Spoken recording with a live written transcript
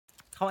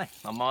Hi,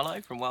 I'm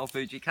Marlo from Wild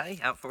Food UK,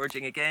 out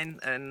foraging again,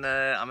 and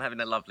I'm having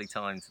a lovely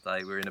time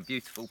today. We're in a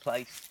beautiful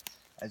place.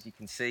 As you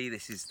can see,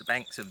 this is the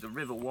banks of the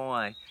River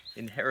Wye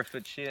in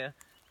Herefordshire,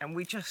 and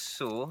we just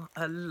saw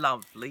a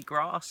lovely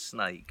grass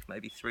snake,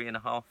 maybe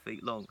 3.5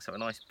 feet long, so a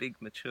nice big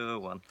mature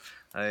one,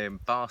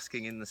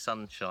 basking in the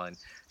sunshine.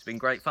 It's been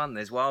great fun.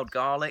 There's wild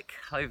garlic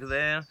over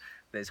there.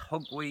 There's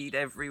hogweed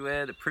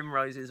everywhere, the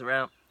primroses are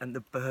out, and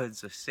the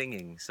birds are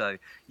singing. So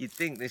you'd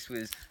think this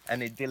was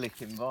an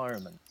idyllic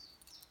environment.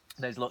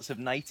 There's lots of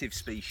native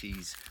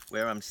species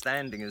where I'm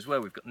standing as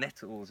well. We've got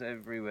nettles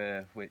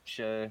everywhere, which,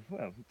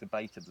 well,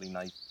 debatably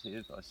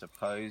native, I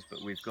suppose,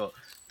 but we've got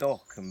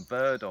dock and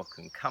burdock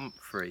and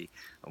comfrey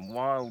and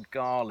wild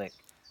garlic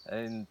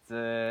and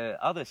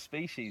other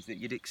species that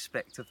you'd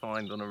expect to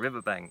find on a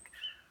riverbank.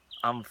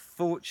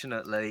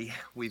 Unfortunately,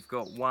 we've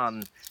got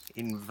one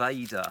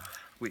invader,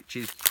 which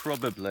is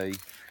probably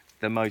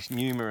the most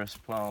numerous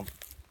plant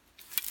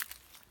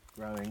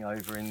growing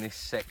over in this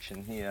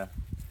section here.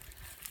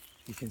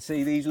 You can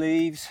see these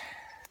leaves.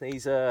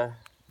 These are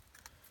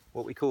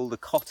what we call the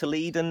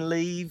cotyledon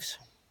leaves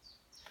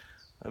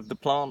of the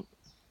plant.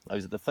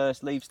 Those are the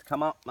first leaves to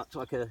come up, much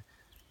like a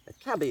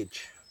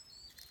cabbage.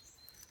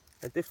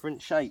 A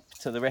different shape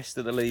to the rest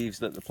of the leaves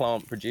that the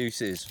plant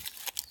produces.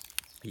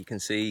 You can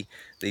see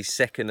these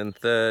second and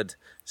third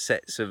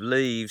sets of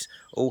leaves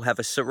all have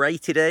a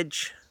serrated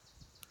edge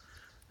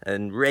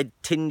and red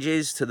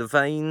tinges to the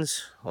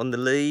veins on the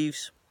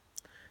leaves.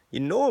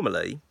 You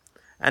normally,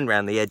 and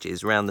around the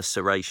edges, around the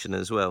serration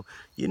as well,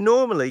 you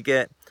normally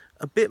get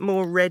a bit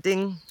more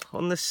redding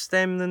on the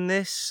stem than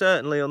this.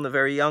 Certainly on the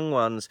very young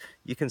ones,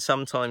 you can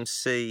sometimes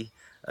see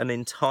an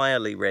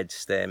entirely red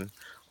stem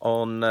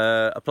on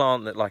a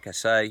plant that, like I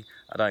say,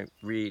 I don't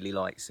really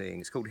like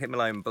seeing. It's called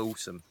Himalayan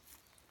Balsam.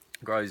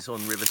 Grows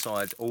on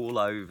riverside all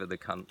over the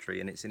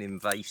country, and it's an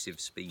invasive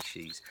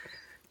species.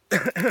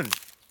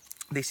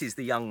 This is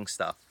the young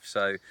stuff,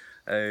 so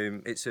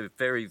it's a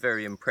very,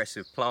 very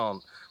impressive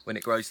plant. When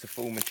it grows to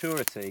full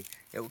maturity,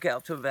 it will get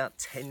up to about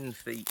 10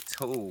 feet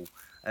tall,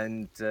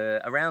 and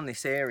around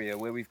this area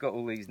where we've got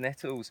all these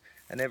nettles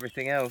and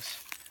everything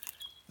else,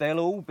 they'll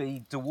all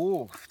be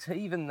dwarfed.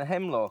 Even the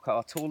hemlock,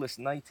 our tallest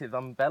native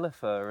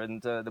umbellifer,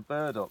 and the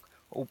burdock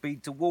will be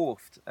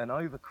dwarfed and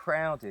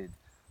overcrowded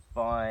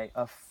by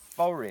a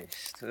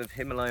forest of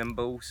Himalayan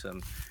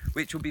balsam,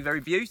 which will be very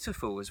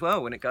beautiful as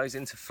well when it goes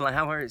into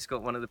flower. It's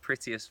got one of the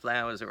prettiest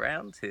flowers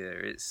around here.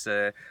 It's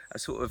a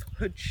sort of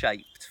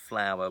hood-shaped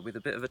flower with a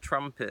bit of a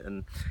trumpet,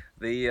 and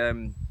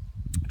the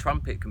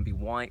trumpet can be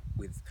white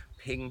with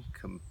pink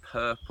and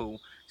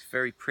purple. It's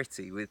very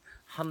pretty with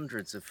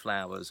hundreds of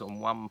flowers on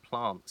one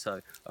plant.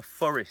 So a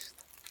forest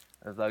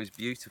of those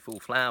beautiful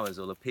flowers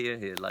will appear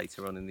here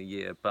later on in the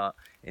year, but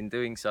in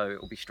doing so it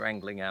will be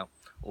strangling out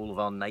all of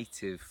our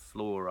native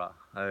flora.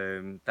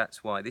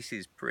 That's why this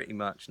is pretty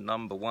much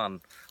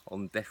 #1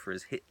 on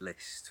DEFRA's hit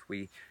list.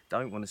 We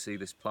don't want to see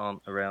this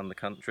plant around the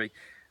country.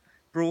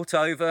 Brought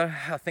over,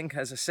 I think,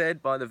 as I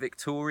said, by the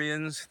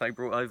Victorians. They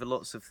brought over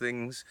lots of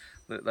things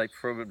that they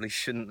probably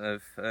shouldn't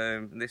have.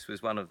 This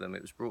was one of them.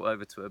 It was brought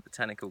over to a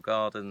botanical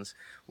gardens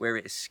where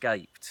it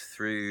escaped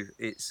through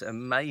its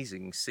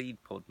amazing seed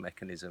pod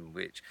mechanism,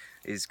 which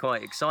is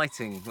quite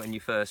exciting when you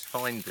first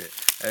find it.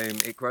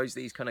 It grows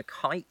these kind of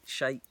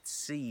kite-shaped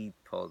seed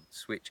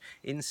pods, which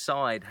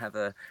inside have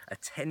a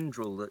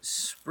tendril that's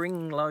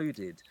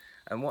spring-loaded.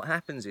 And what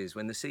happens is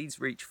when the seeds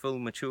reach full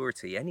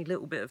maturity, any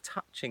little bit of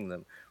touching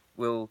them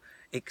will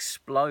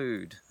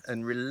explode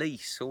and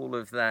release all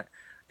of that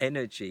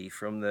energy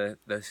from the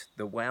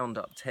wound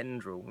up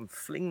tendril and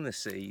fling the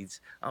seeds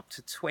up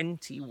to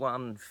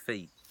 21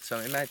 feet. So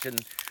imagine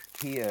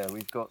here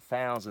we've got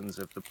thousands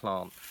of the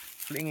plant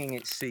flinging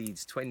its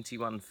seeds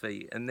 21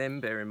 feet, and then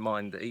bear in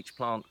mind that each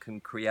plant can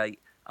create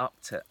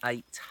up to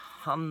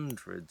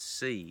 800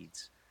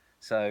 seeds.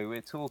 So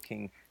we're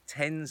talking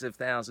tens of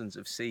thousands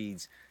of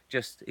seeds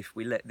just if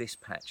we let this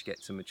patch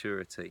get to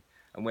maturity.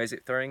 And where's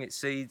it throwing its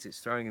seeds?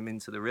 It's throwing them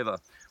into the river,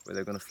 where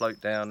they're going to float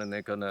down and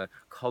they're going to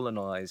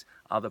colonise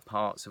other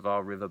parts of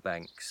our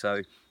riverbank.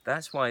 So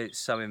that's why it's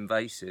so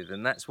invasive,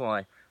 and that's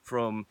why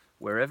from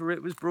wherever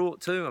it was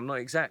brought to, I'm not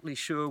exactly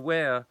sure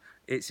where,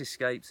 it's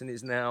escaped and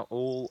is now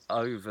all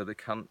over the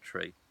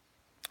country.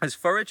 As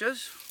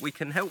foragers, we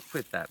can help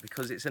with that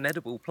because it's an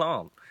edible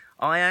plant.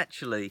 I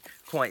actually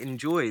quite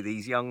enjoy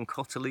these young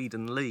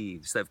cotyledon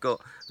leaves. They've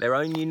got their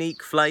own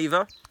unique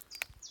flavour,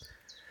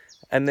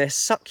 and they're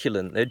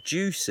succulent, they're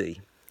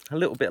juicy, a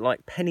little bit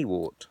like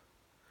pennywort.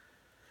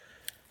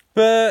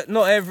 But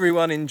not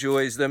everyone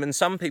enjoys them, and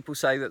some people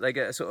say that they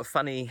get a sort of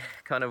funny,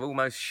 kind of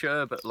almost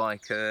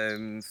sherbet-like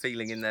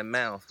feeling in their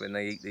mouth when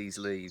they eat these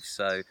leaves,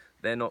 so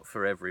they're not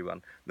for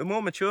everyone. The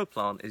more mature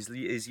plant is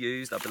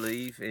used, I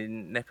believe,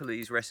 in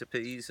Nepalese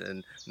recipes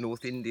and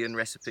North Indian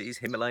recipes.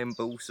 Himalayan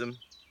balsam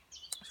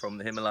from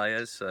the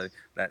Himalayas, so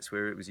that's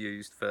where it was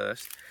used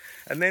first.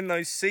 And then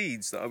those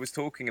seeds that I was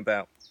talking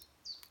about,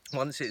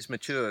 once it's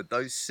matured,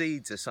 those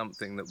seeds are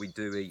something that we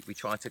do eat. We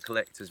try to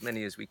collect as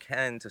many as we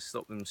can to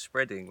stop them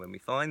spreading when we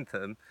find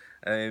them.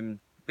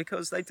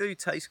 because they do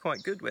taste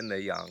quite good when they're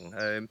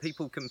young.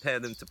 People compare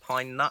them to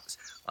pine nuts.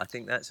 I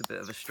think that's a bit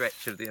of a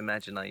stretch of the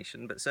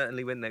imagination, but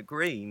certainly when they're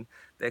green,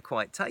 they're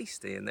quite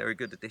tasty, and they're a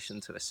good addition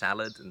to a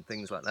salad and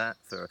things like that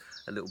for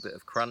a little bit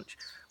of crunch.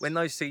 When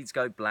those seeds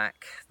go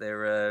black,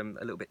 they're a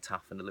little bit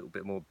tough and a little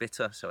bit more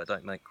bitter, so I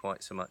don't make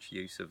quite so much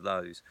use of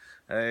those.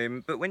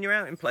 But when you're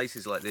out in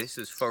places like this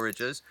as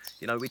foragers,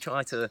 you know, we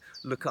try to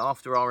look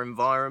after our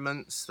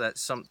environments.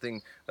 That's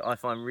something that I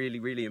find really,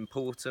 really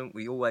important.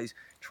 We always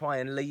try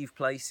and leave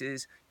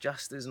places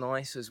just as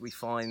nice as we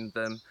find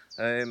them.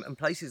 And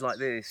places like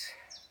this,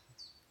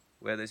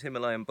 where there's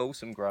Himalayan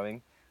balsam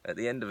growing at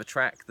the end of a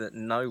track that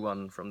no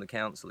one from the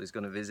council is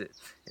going to visit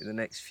in the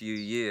next few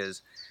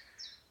years,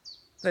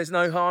 there's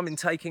no harm in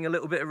taking a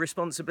little bit of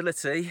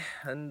responsibility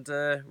and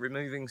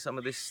removing some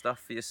of this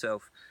stuff for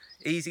yourself.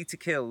 Easy to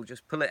kill,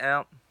 just pull it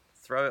out,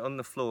 throw it on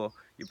the floor.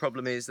 Your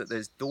problem is that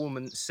there's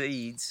dormant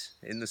seeds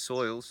in the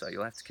soil, so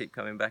you'll have to keep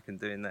coming back and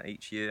doing that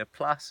each year.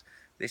 Plus,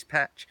 this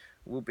patch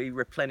will be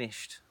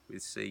replenished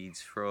with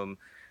seeds from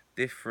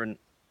different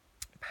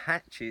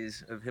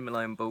patches of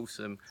Himalayan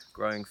balsam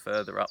growing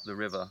further up the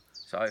river.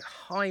 So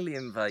highly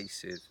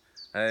invasive.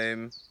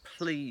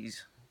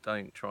 Please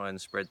don't try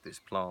and spread this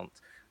plant.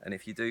 And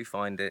if you do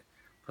find it,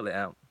 pull it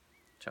out,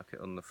 chuck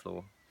it on the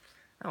floor.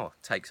 Oh,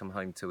 take some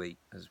home to eat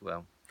as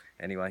well.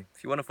 Anyway,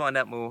 if you want to find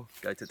out more,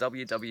 go to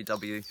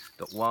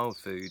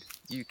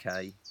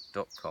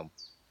www.wildfooduk.com.